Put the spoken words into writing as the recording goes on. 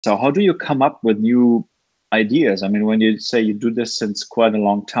So how do you come up with new ideas? I mean, when you say you do this since quite a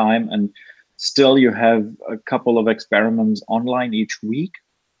long time and still you have a couple of experiments online each week,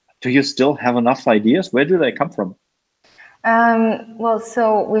 do you still have enough ideas? Where do they come from? Well,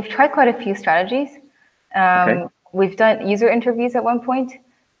 so we've tried quite a few strategies. Okay. We've done user interviews at one point,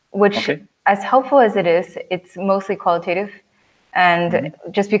 which, Okay. as helpful as it is, it's mostly qualitative. And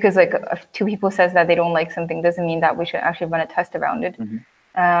just because like two people says that they don't like something doesn't mean that we should actually run a test around it.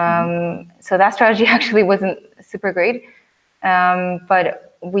 So that strategy actually wasn't super great.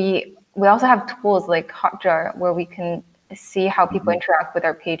 But we also have tools like Hotjar where we can see how people interact with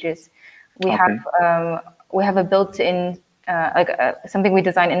our pages. We Okay. have a built-in something we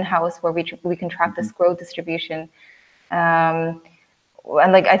design in-house where we can track the scroll distribution.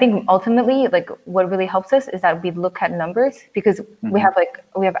 And like I think ultimately like what really helps us is that we look at numbers because we have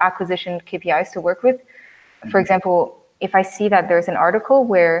acquisition KPIs to work with. For example, if I see that there's an article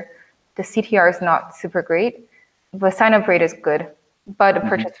where the CTR is not super great, the sign-up rate is good, but the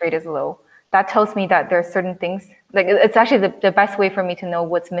purchase rate is low, that tells me that there are certain things, like it's actually the best way for me to know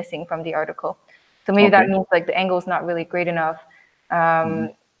what's missing from the article. So maybe that means like the angle is not really great enough,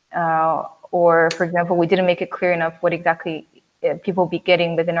 or for example, we didn't make it clear enough what exactly people be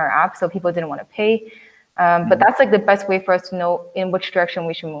getting within our app, so people didn't want to pay. But that's like the best way for us to know in which direction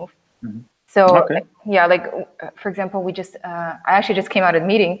we should move. So yeah, like for example, I actually just came out of a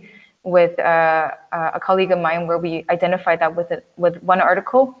meeting with a colleague of mine where we identified that with one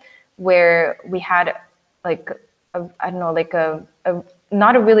article where we had like a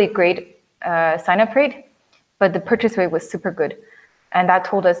not a really great sign up rate, but the purchase rate was super good, and that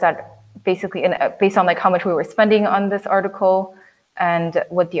told us that basically based on like how much we were spending on this article and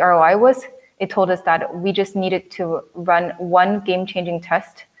what the ROI was, it told us that we just needed to run one game-changing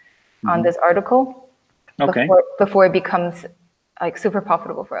test on this article before it becomes like super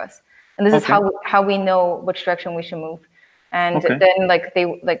profitable for us. And this is how we know which direction we should move. And then like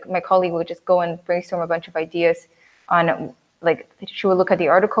my colleague would just go and brainstorm a bunch of ideas on like she would look at the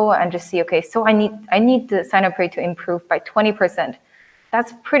article and just see, okay, so I need the sign up rate to improve by 20%.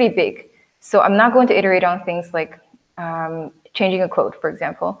 That's pretty big. So I'm not going to iterate on things like changing a quote, for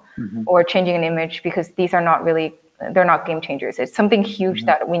example, or changing an image, because these are not really, they're not game changers. It's something huge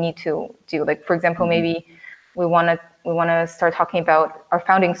that we need to do. Like, for example, maybe we want to start talking about our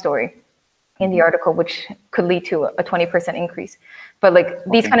founding story in the article, which could lead to a 20% increase. But like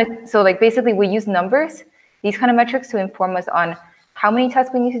these kind of, so like basically we use numbers, these kind of metrics to inform us on how many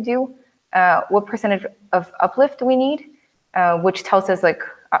tests we need to do, what percentage of uplift we need, which tells us like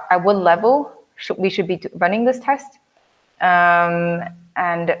at what level we should be running this test.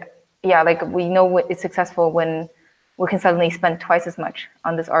 And yeah, like we know it's successful when we can suddenly spend twice as much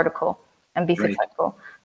on this article and be successful.